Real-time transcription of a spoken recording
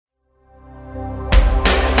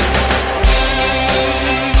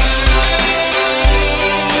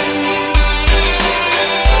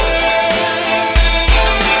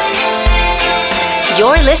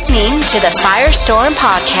You're listening to the Firestorm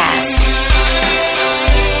Podcast.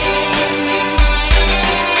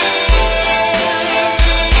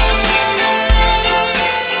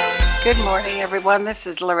 Good morning, everyone. This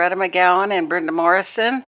is Loretta McGowan and Brenda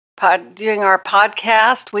Morrison doing our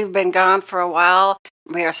podcast. We've been gone for a while.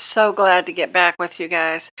 We are so glad to get back with you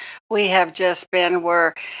guys. We're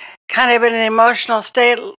kind of in an emotional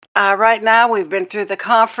state right now. We've been through the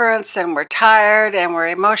conference and we're tired and we're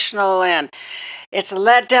emotional, and it's a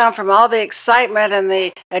letdown from all the excitement and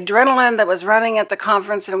the adrenaline that was running at the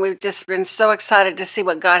conference, and we've just been so excited to see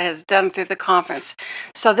what God has done through the conference.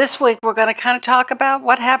 So this week we're going to kind of talk about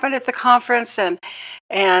what happened at the conference and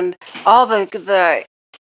all the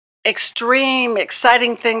extreme,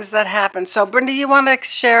 exciting things that happened. So Brenda, you want to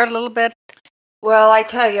share a little bit? Well, I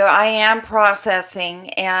tell you, I am processing,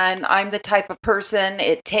 and I'm the type of person,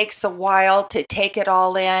 it takes a while to take it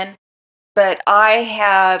all in. But I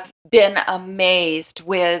have been amazed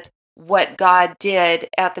with what God did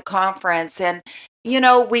at the conference. And,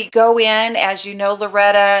 we go in, as you know,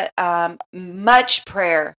 Loretta, much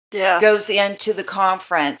prayer goes into the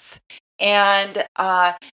conference. And,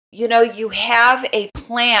 you have a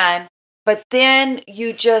plan, but then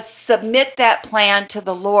you just submit that plan to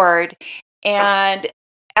the Lord and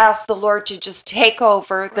ask the Lord to just take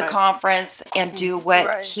over the conference and do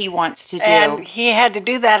what He wants to do. And He had to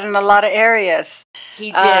do that in a lot of areas.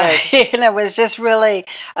 He did. And it was just really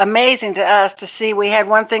amazing to us to see we had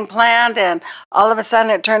one thing planned and all of a sudden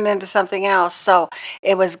it turned into something else. So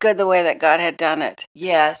it was good the way that God had done it.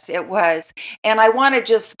 Yes, it was. And I want to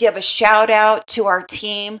just give a shout out to our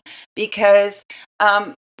team because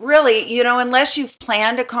really, unless you've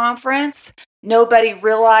planned a conference, nobody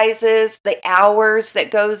realizes the hours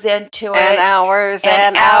that goes into it. And hours.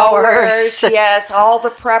 Yes, all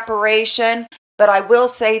the preparation. But I will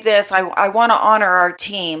say this, I want to honor our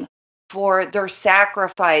team for their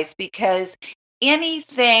sacrifice, because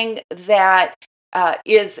anything that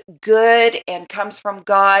is good and comes from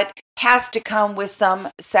God has to come with some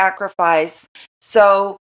sacrifice.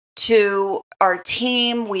 So to our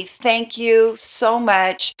team, we thank you so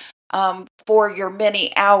much for your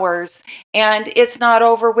many hours. And it's not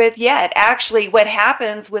over with yet. Actually, what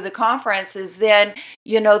happens with the conference is then,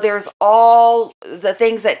 there's all the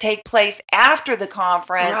things that take place after the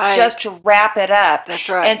conference just to wrap it up. That's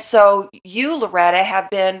right. And so you, Loretta, have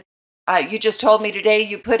been, you just told me today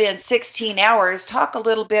you put in 16 hours. Talk a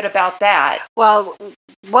little bit about that. Well,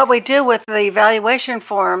 what we do with the evaluation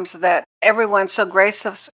forms that everyone so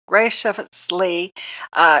graciously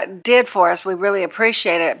did for us, we really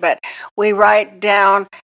appreciate it. But we write down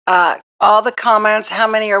all the comments, how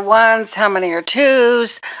many are ones, how many are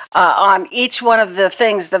twos, on each one of the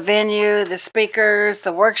things, the venue, the speakers,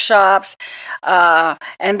 the workshops.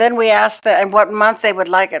 And then we ask them what month they would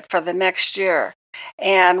like it for the next year.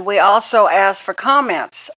 And we also ask for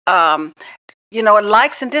comments,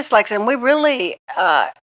 likes and dislikes. And we really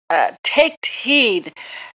take heed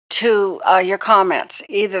to your comments.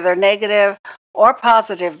 Either they're negative or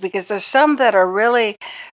positive, because there's some that are really,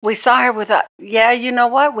 we saw her with you know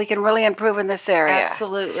what, we can really improve in this area.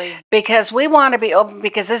 Absolutely. Because we want to be open,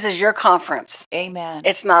 because this is your conference. Amen.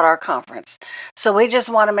 It's not our conference. So we just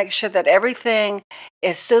want to make sure that everything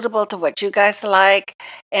is suitable to what you guys like.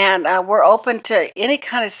 And we're open to any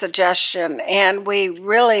kind of suggestion. And we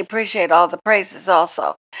really appreciate all the praises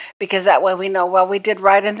also, because that way we know, well, we did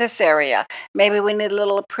right in this area. Maybe we need a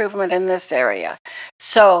little improvement in this area.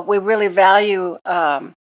 So we really value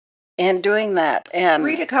in doing that. And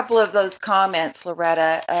read a couple of those comments,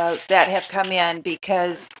 Loretta, that have come in,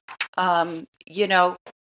 because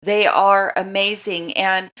they are amazing.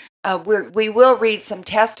 And we will read some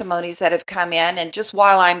testimonies that have come in. And just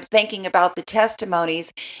while I'm thinking about the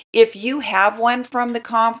testimonies, if you have one from the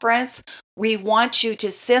conference, we want you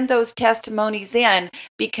to send those testimonies in,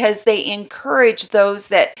 because they encourage those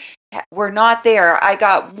that were not there. I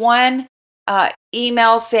got one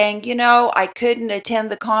email saying, I couldn't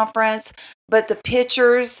attend the conference, but the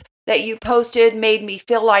pictures that you posted made me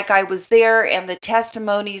feel like I was there, and the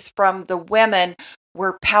testimonies from the women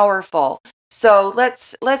were powerful. So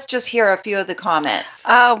let's just hear a few of the comments.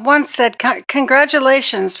 One said,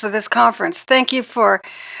 congratulations for this conference. Thank you for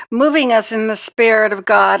moving us in the Spirit of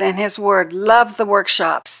God and His Word. Love the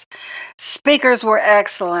workshops. Speakers were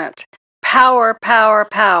excellent. Power, power,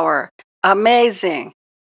 power. Amazing.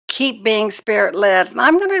 Keep being Spirit-led. And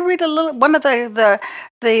I'm going to read one of the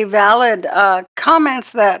valid comments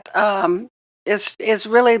that is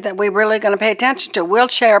really that we're really going to pay attention to.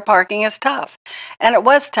 Wheelchair parking is tough. And it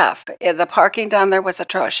was tough. The parking down there was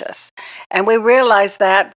atrocious. And we realized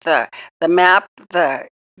that the map, the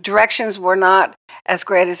directions were not as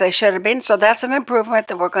great as they should have been. So that's an improvement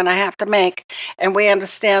that we're going to have to make, and we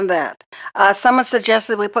understand that. Someone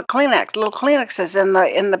suggested we put little Kleenexes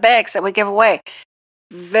in the bags that we give away.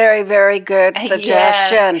 Very, very good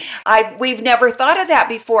suggestion. Yes. We've never thought of that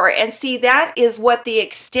before. And see, that is what the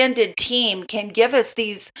extended team can give us,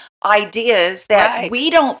 these ideas that we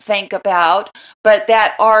don't think about, but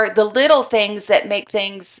that are the little things that make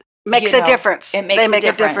things makes a difference. It makes a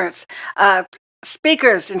difference.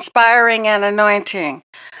 Speakers, inspiring and anointing.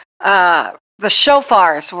 The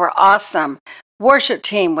shofars were awesome. Worship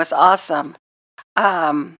team was awesome.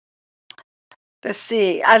 Let's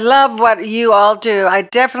see. I love what you all do. I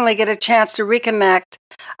definitely get a chance to reconnect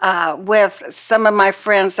with some of my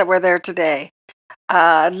friends that were there today.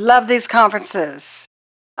 Love these conferences.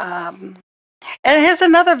 And here's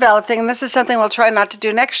another valid thing, and this is something we'll try not to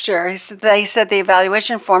do next year. He said the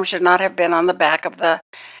evaluation form should not have been on the back of the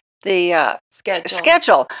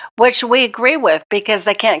schedule, which we agree with because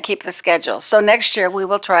they can't keep the schedule. So next year we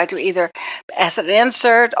will try to either as an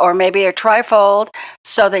insert or maybe a trifold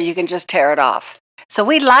so that you can just tear it off. So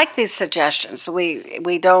we like these suggestions.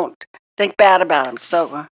 We don't think bad about them.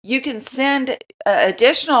 So you can send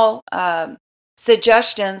additional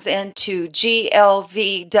suggestions into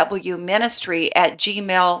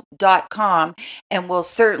glvwministry@gmail.com, and we'll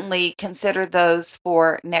certainly consider those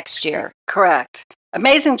for next year. Correct.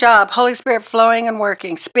 Amazing job. Holy Spirit flowing and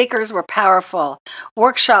working. Speakers were powerful.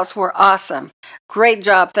 Workshops were awesome. Great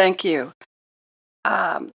job. Thank you.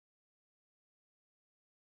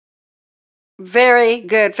 Very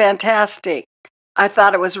good. Fantastic. I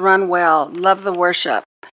thought it was run well. Love the worship.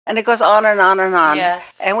 And it goes on and on and on.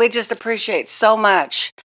 Yes. And we just appreciate so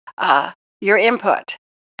much your input,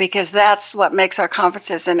 because that's what makes our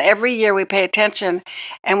conferences. And every year we pay attention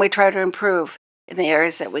and we try to improve in the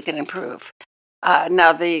areas that we can improve.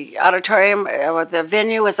 Now, the auditorium or the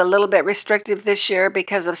venue is a little bit restrictive this year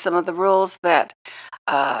because of some of the rules that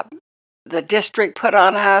the district put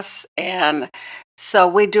on us. And so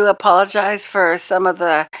we do apologize for some of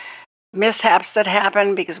the mishaps that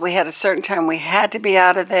happened because we had a certain time we had to be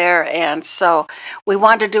out of there. And so we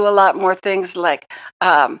want to do a lot more things like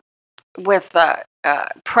with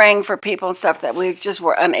praying for people and stuff that we just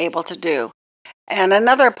were unable to do. And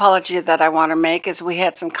another apology that I want to make is we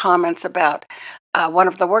had some comments about one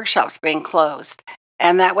of the workshops being closed.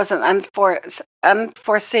 And that was an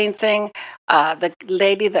unforeseen thing. The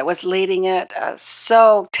lady that was leading it,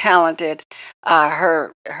 so talented,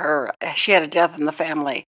 she had a death in the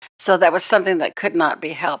family. So that was something that could not be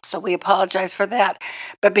helped. So we apologize for that.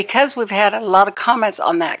 But because we've had a lot of comments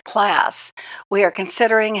on that class, we are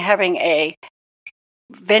considering having a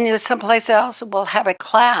venue someplace else. We'll have a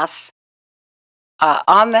class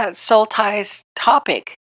on that soul ties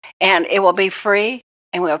topic, and it will be free,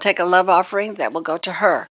 and we'll take a love offering that will go to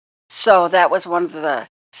her. So that was one of the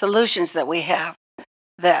solutions that we have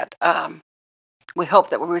that we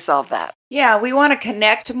hope that we'll resolve that. Yeah, we want to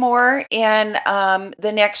connect more in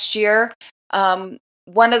the next year.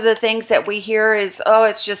 One of the things that we hear is,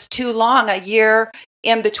 it's just too long, a year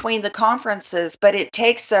in between the conferences, but it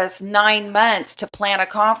takes us 9 months to plan a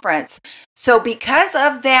conference. So because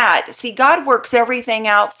of that, see, God works everything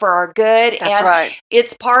out for our good. That's right.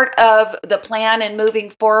 It's part of the plan and moving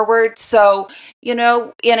forward. So,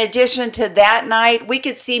 in addition to that night, we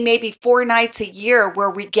could see maybe 4 nights a year where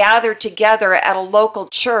we gather together at a local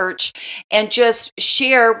church and just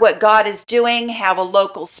share what God is doing, have a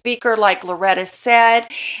local speaker like Loretta said,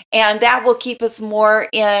 and that will keep us more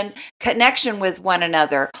in connection with one another.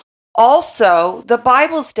 Also, the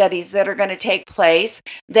Bible studies that are going to take place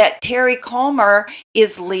that Terry Colmer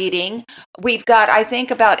is leading. We've got, I think,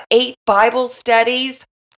 about 8 Bible studies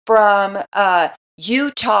from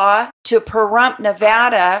Utah to Pahrump,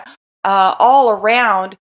 Nevada, all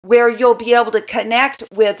around, where you'll be able to connect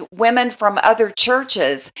with women from other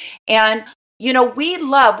churches. And we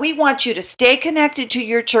want you to stay connected to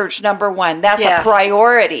your church, number one. That's a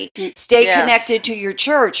priority. Stay connected to your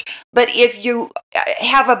church. But if you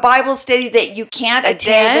have a Bible study that you can't attend,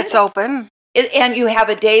 day that's open, and you have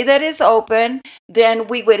a day that is open, then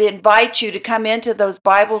we would invite you to come into those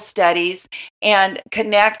Bible studies and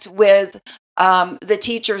connect with the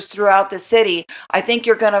teachers throughout the city. I think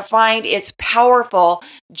you're going to find it's powerful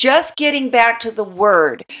just getting back to the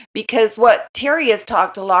Word, because what Terry has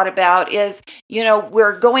talked a lot about is,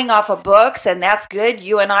 we're going off of books, and that's good.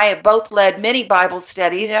 You and I have both led many Bible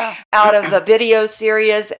studies out of a video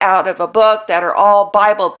series, out of a book that are all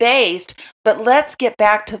Bible-based, but let's get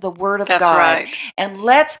back to the Word of God. Right. And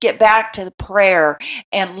let's get back to the prayer,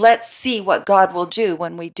 and let's see what God will do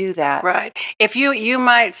when we do that. Right. If you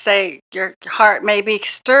might say your heart may be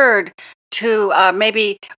stirred to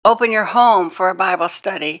maybe open your home for a Bible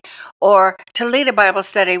study or to lead a Bible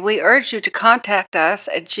study, we urge you to contact us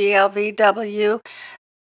at GLVW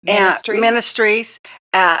Ministries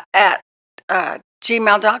at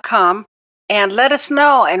gmail.com and let us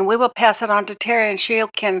know, and we will pass it on to Terry, and she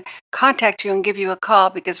can contact you and give you a call,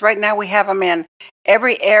 because right now we have them in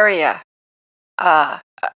every area of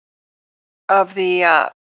the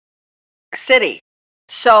city.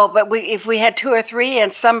 So, but if we had 2 or 3,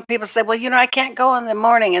 and some people say, well, I can't go in the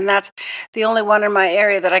morning, and that's the only one in my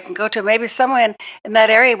area that I can go to. Maybe someone in that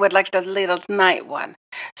area would like to lead a night one.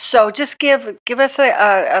 So just give us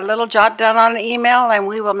a little jot down on an email, and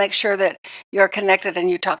we will make sure that you're connected and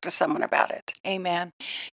you talk to someone about it. Amen.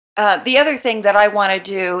 The other thing that I want to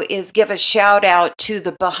do is give a shout out to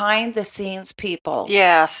the behind the scenes people.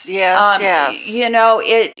 Yes. You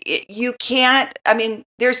can't,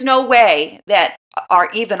 there's no way that our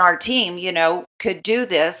team, could do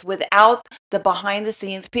this without the behind the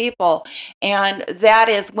scenes people. And that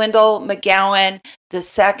is Wendell McGowan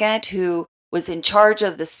II, who was in charge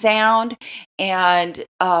of the sound, and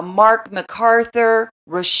Mark MacArthur,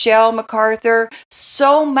 Rochelle MacArthur.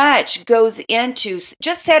 So much goes into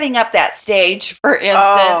just setting up that stage, for instance.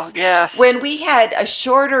 Oh, yes. When we had a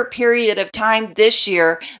shorter period of time this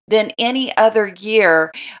year than any other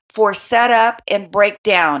year for setup and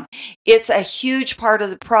breakdown. It's a huge part of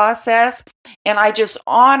the process, and I just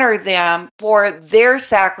honor them for their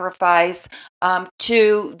sacrifice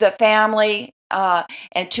to the family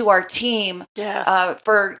and to our team. Yes.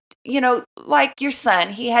 For, like your son,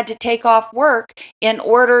 he had to take off work in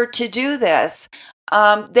order to do this.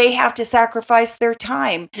 They have to sacrifice their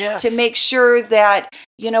time to make sure that,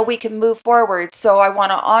 we can move forward. So I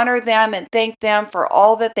want to honor them and thank them for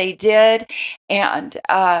all that they did. And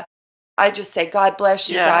I just say, God bless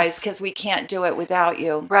you guys, because we can't do it without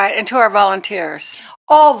you. Right. And to our volunteers.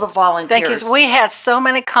 All the volunteers. Thank you. We had so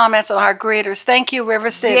many comments on our greeters. Thank you,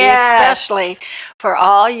 River City, especially for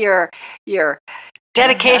all your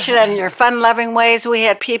dedication and your fun-loving ways. We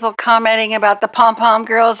had people commenting about the pom-pom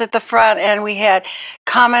girls at the front, and we had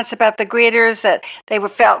comments about the greeters that they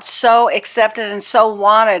felt so accepted and so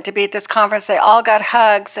wanted to be at this conference. They all got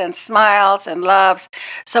hugs and smiles and loves.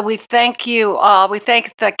 So we thank you all. We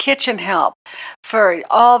thank the kitchen help for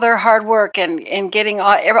all their hard work and getting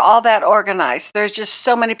all that organized. There's just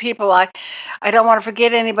so many people. I don't want to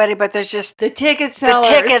forget anybody, but there's just the ticket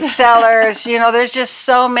sellers. There's just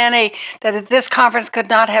so many that this conference could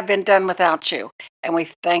not have been done without you. And we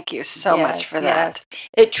thank you so much for that.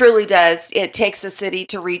 It truly does. It takes a city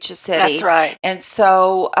to reach a city. That's right. And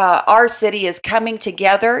so our city is coming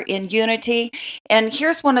together in unity. And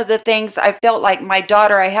here's one of the things I felt like my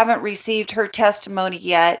daughter, I haven't received her testimony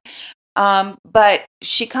yet, but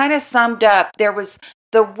she kind of summed up. There was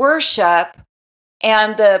the worship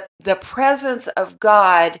and the presence of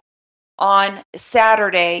God on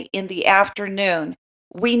Saturday in the afternoon.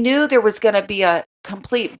 We knew there was going to be a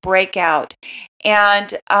complete breakout.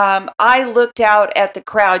 And I looked out at the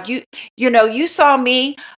crowd. You saw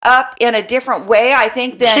me up in a different way, I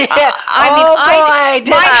think, than my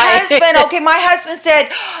husband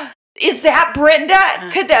said, is that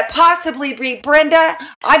Brenda? Could that possibly be Brenda?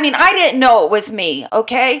 I didn't know it was me,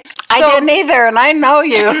 okay? I didn't either, and I know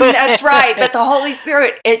you. That's right, but the Holy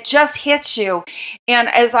Spirit, it just hits you. And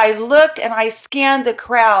as I looked and I scanned the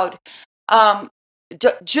crowd,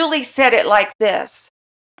 Julie said it like this.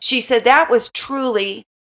 She said that was truly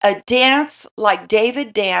a dance like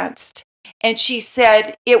David danced. And she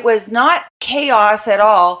said it was not chaos at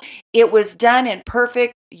all. It was done in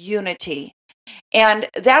perfect unity. And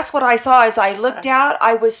that's what I saw as I looked out.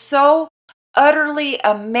 I was so utterly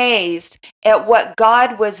amazed at what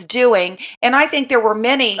God was doing. And I think there were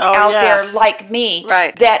many out there like me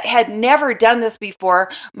that had never done this before.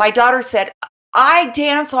 My daughter said, I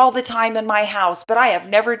dance all the time in my house, but I have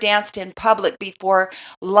never danced in public before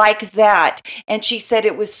like that. And she said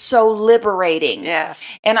it was so liberating.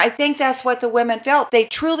 Yes. And I think that's what the women felt. They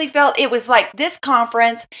truly felt it was like this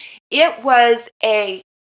conference. It was a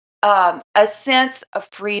sense of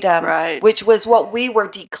freedom, which was what we were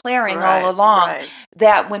declaring all along,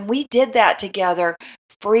 that when we did that together,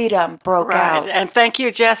 freedom broke out. And thank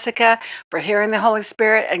you, Jessica, for hearing the Holy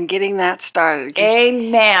Spirit and getting that started.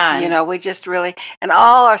 Amen. We just really, and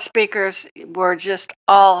all our speakers were just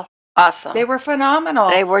all awesome. They were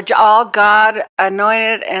phenomenal. They were all God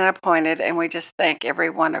anointed and appointed, and we just thank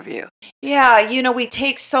every one of you. Yeah, we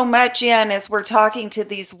take so much in as we're talking to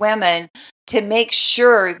these women to make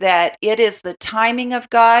sure that it is the timing of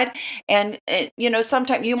God. And,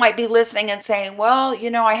 sometimes you might be listening and saying, well,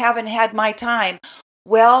 I haven't had my time.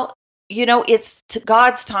 Well, it's to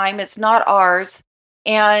God's time. It's not ours.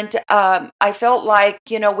 And I felt like,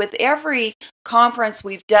 with every conference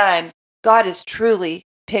we've done, God has truly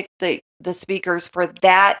picked the speakers for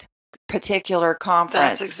that particular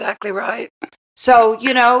conference. That's exactly right. So,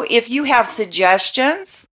 if you have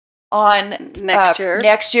suggestions on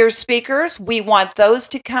next year's speakers, we want those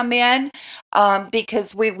to come in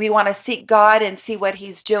because we want to seek God and see what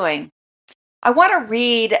He's doing. I want to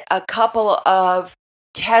read a couple of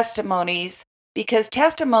testimonies because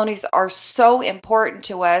testimonies are so important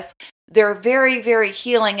to us. They're very, very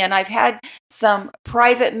healing. And I've had some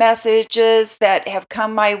private messages that have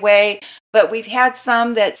come my way, but we've had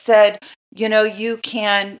some that said, you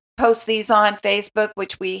can post these on Facebook,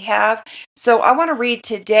 which we have. So I want to read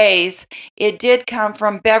today's. It did come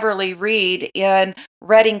from Beverly Reed in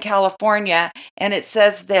Redding, California, and it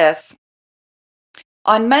says this.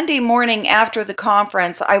 On Monday morning after the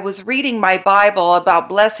conference, I was reading my Bible about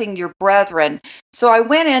blessing your brethren. So I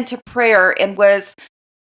went into prayer and was,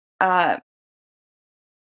 I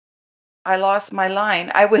lost my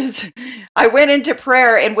line. I went into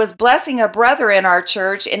prayer and was blessing a brother in our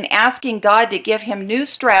church and asking God to give him new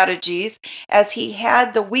strategies as he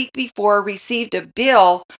had the week before received a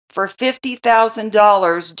bill for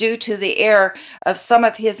 $50,000 due to the error of some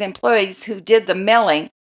of his employees who did the mailing.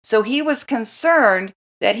 So he was concerned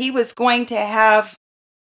that he was going to have,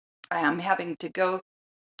 I'm having to go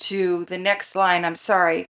to the next line, I'm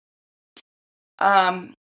sorry.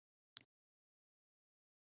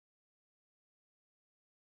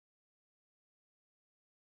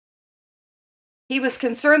 He was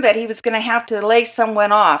concerned that he was going to have to lay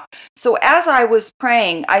someone off. So as I was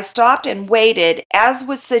praying, I stopped and waited, as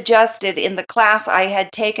was suggested in the class I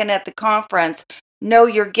had taken at the conference, Know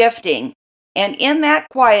Your Gifting. And in that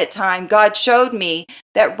quiet time, God showed me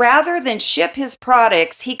that rather than ship his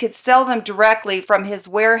products, he could sell them directly from his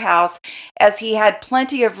warehouse as he had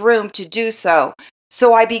plenty of room to do so.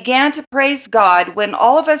 So I began to praise God when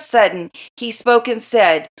all of a sudden he spoke and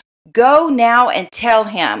said, "Go now and tell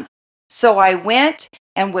him." So I went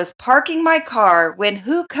and was parking my car when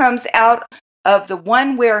who comes out of the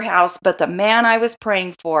one warehouse but the man I was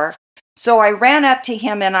praying for? So I ran up to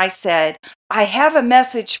him and I said, "I have a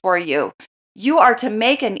message for you. You are to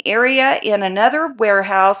make an area in another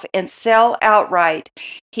warehouse and sell outright."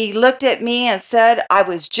 He looked at me and said, "I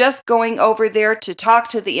was just going over there to talk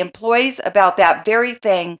to the employees about that very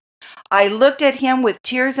thing." I looked at him with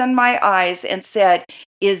tears in my eyes and said,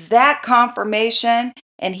 "Is that confirmation?"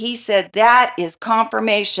 And he said, "That is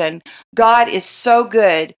confirmation. God is so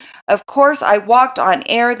good." Of course, I walked on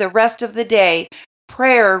air the rest of the day.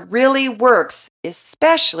 Prayer really works,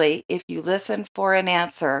 especially if you listen for an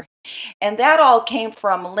answer. And that all came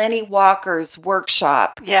from Lenny Walker's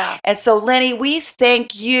workshop. Yeah. And so, Lenny, we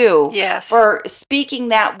thank you for speaking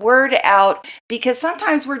that word out, because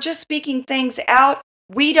sometimes we're just speaking things out.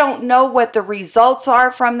 We don't know what the results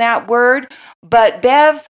are from that word, but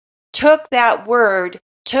Bev took that word,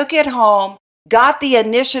 took it home, got the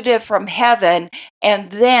initiative from heaven,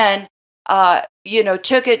 and then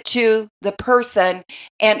took it to the person,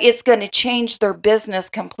 and it's going to change their business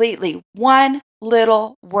completely. One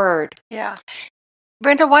little word. Yeah.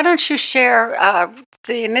 Brenda, why don't you share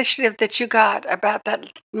the initiative that you got about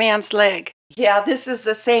that man's leg? Yeah, this is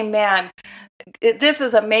the same man. This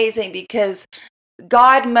is amazing because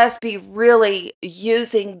God must be really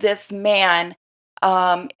using this man,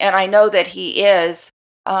 and I know that he is.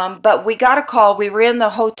 But we got a call. We were in the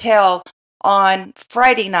hotel on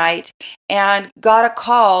Friday night and got a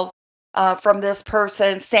call from this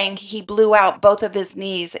person saying he blew out both of his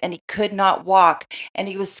knees and he could not walk. And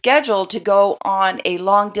he was scheduled to go on a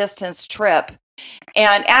long distance trip.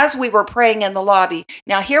 And as we were praying in the lobby,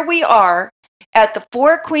 now here we are at the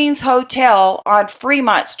Four Queens Hotel on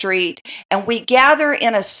Fremont Street, and we gather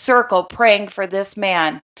in a circle praying for this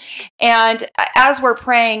man. And as we're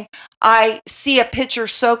praying, I see a picture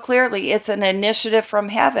so clearly. It's an initiative from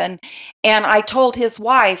heaven. And I told his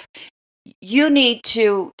wife, "You need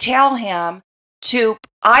to tell him to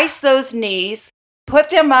ice those knees, put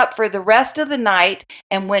them up for the rest of the night,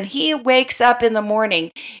 and when he wakes up in the morning,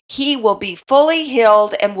 he will be fully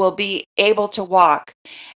healed and will be able to walk."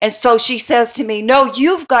 And so she says to me, "No,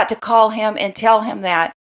 you've got to call him and tell him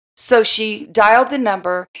that." So she dialed the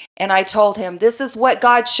number, and I told him, "This is what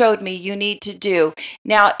God showed me you need to do."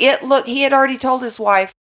 Now, he had already told his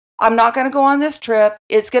wife, "I'm not going to go on this trip.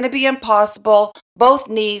 It's going to be impossible. Both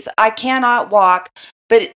knees, I cannot walk."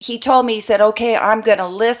 But he told me, he said, "Okay, I'm going to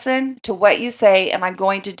listen to what you say and I'm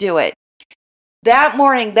going to do it." That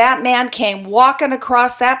morning, that man came walking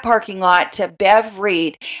across that parking lot to Bev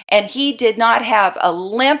Reed, and he did not have a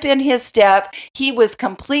limp in his step. He was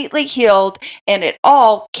completely healed, and it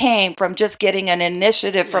all came from just getting an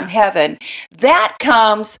initiative from heaven. That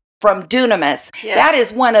comes from Dunamis. Yes. That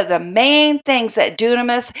is one of the main things that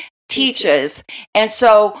Dunamis teaches. And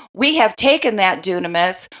so we have taken that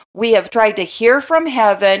Dunamis, we have tried to hear from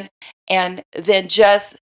heaven, and then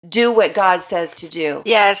just do what God says to do.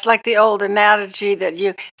 Yeah, it's like the old analogy that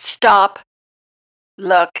you stop,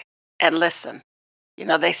 look, and listen. You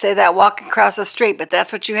know, they say that walking across the street, but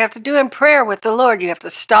that's what you have to do in prayer with the Lord. You have to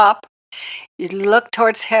stop, you look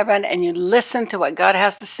towards heaven, and you listen to what God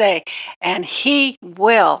has to say, and He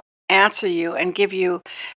will answer you and give you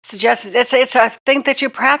suggestions. It's a thing that you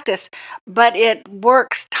practice, but it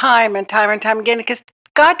works time and time and time again, because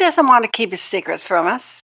God doesn't want to keep His secrets from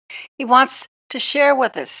us. He wants to share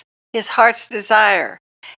with us His heart's desire.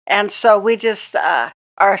 And so we just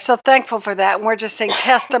are so thankful for that. And we're just seeing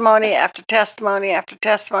testimony after testimony after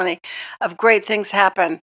testimony of great things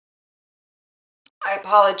happen. I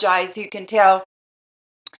apologize. You can tell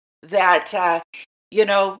that,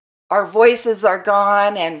 our voices are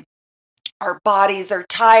gone and our bodies are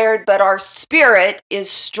tired, but our spirit is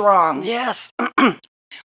strong. Yes.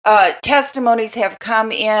 Testimonies have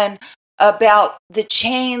come in about the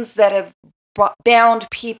chains that have bound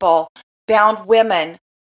people, bound women,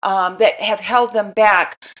 that have held them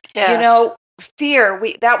back. Yes. Fear,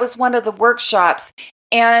 that was one of the workshops.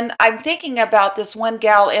 And I'm thinking about this one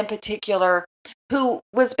gal in particular who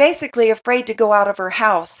was basically afraid to go out of her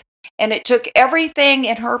house. And it took everything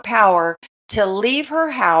in her power to leave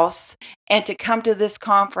her house and to come to this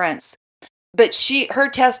conference. But her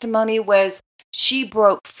testimony was she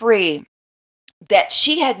broke free, that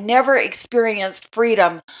she had never experienced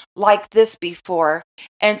freedom like this before.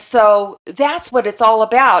 And so that's what it's all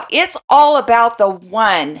about. It's all about the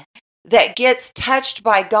one that gets touched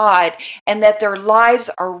by God and that their lives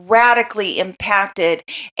are radically impacted.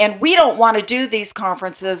 And we don't want to do these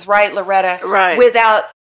conferences, right, Loretta? Right. Without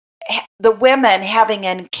the women having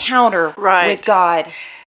an encounter with God.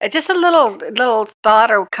 Just a little thought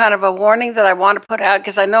or kind of a warning that I want to put out,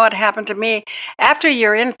 because I know it happened to me. After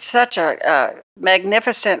you're in such a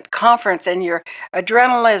magnificent conference and your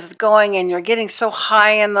adrenaline is going and you're getting so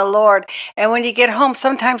high in the Lord, and when you get home,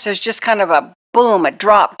 sometimes there's just kind of a boom, a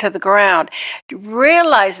drop to the ground.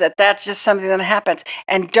 Realize that that's just something that happens,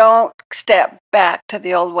 and don't step back to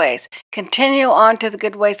the old ways. Continue on to the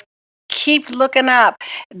good ways. Keep looking up.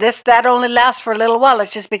 That only lasts for a little while.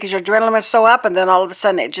 It's just because your adrenaline is so up, and then all of a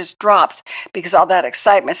sudden it just drops because all that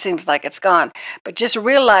excitement seems like it's gone. But just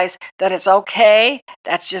realize that it's okay.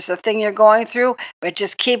 That's just the thing you're going through, but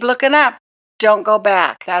just keep looking up. Don't go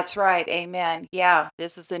back. That's right. Amen. Yeah,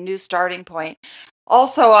 this is a new starting point.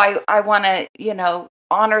 Also, I want to,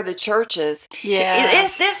 honor the churches.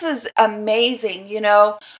 Yes. This is amazing.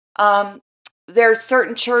 There's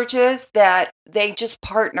certain churches that they just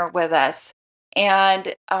partner with us,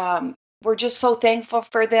 and we're just so thankful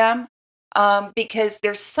for them, because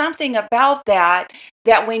there's something about that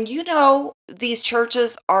when these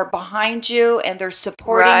churches are behind you and they're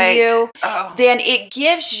supporting you, then it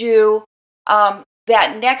gives you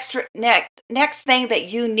that next thing that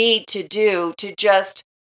you need to do to just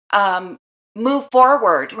move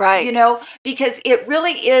forward, right? Because it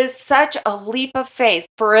really is such a leap of faith.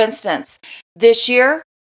 For instance, this year,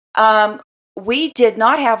 we did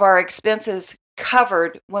not have our expenses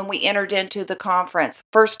covered when we entered into the conference.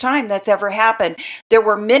 First time that's ever happened. There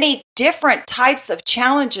were many different types of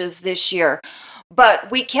challenges this year,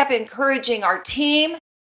 but we kept encouraging our team,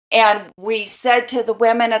 and we said to the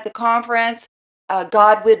women at the conference,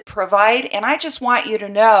 God would provide. And I just want you to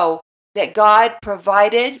know that God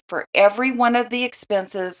provided for every one of the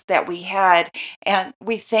expenses that we had, and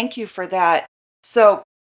we thank you for that. So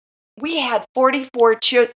we had 44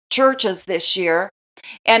 churches this year,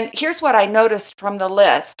 and here's what I noticed from the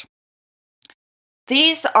list.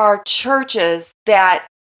 These are churches that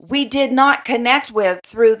we did not connect with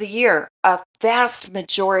through the year, a vast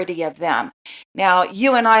majority of them. Now,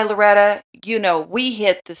 you and I, Loretta, we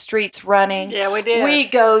hit the streets running. Yeah, we did. We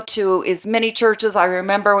go to as many churches. I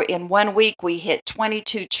remember in 1 week we hit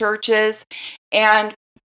 22 churches. And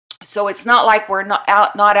so it's not like we're not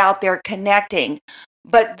out there connecting.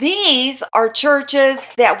 But these are churches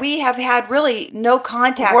that we have had really no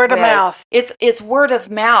contact with. Word of mouth. It's word of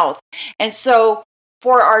mouth. And so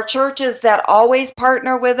for our churches that always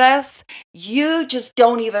partner with us, you just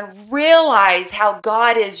don't even realize how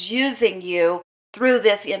God is using you through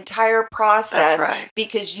this entire process. That's right.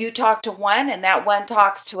 Because you talk to one and that one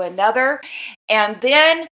talks to another. And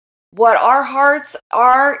then what our hearts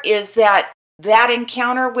are is that that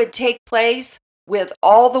encounter would take place with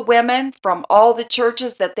all the women from all the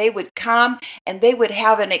churches, that they would come and they would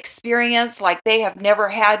have an experience like they have never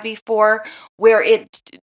had before, where it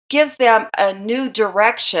gives them a new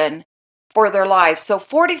direction for their lives. So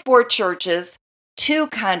 44 churches, 2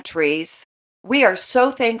 countries. We are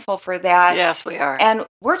so thankful for that. Yes, we are. And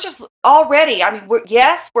we're just already, I mean,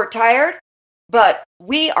 we're tired, but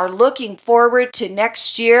we are looking forward to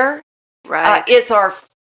next year. Right. It's our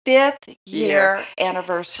 5th year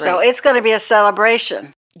anniversary. So it's going to be a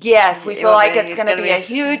celebration. Yes, we feel like it's going to be a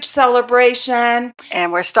huge celebration.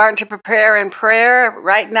 And we're starting to prepare in prayer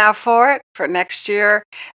right now for it, for next year,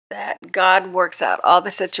 that God works out all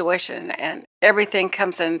the situation and everything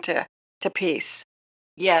comes into peace.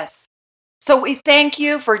 Yes. So we thank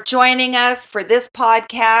you for joining us for this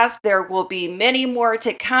podcast. There will be many more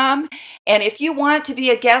to come. And if you want to be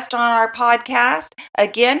a guest on our podcast,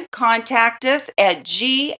 again, contact us at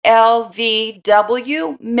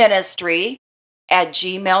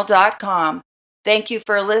glvwministry@gmail.com. Thank you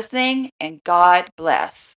for listening, and God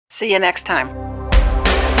bless. See you next time.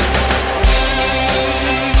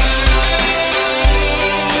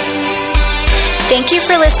 Thank you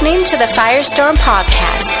for listening to the Firestorm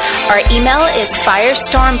Podcast. Our email is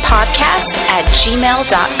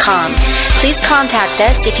firestormpodcast@gmail.com. Please contact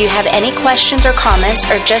us if you have any questions or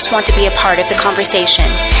comments or just want to be a part of the conversation.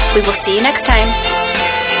 We will see you next time.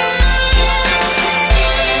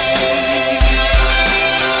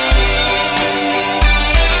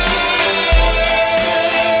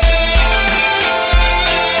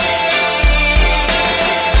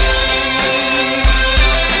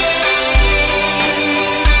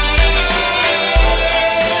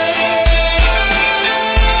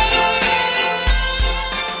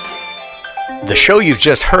 The show you've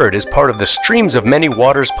just heard is part of the Streams of Many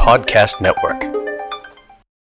Waters podcast network.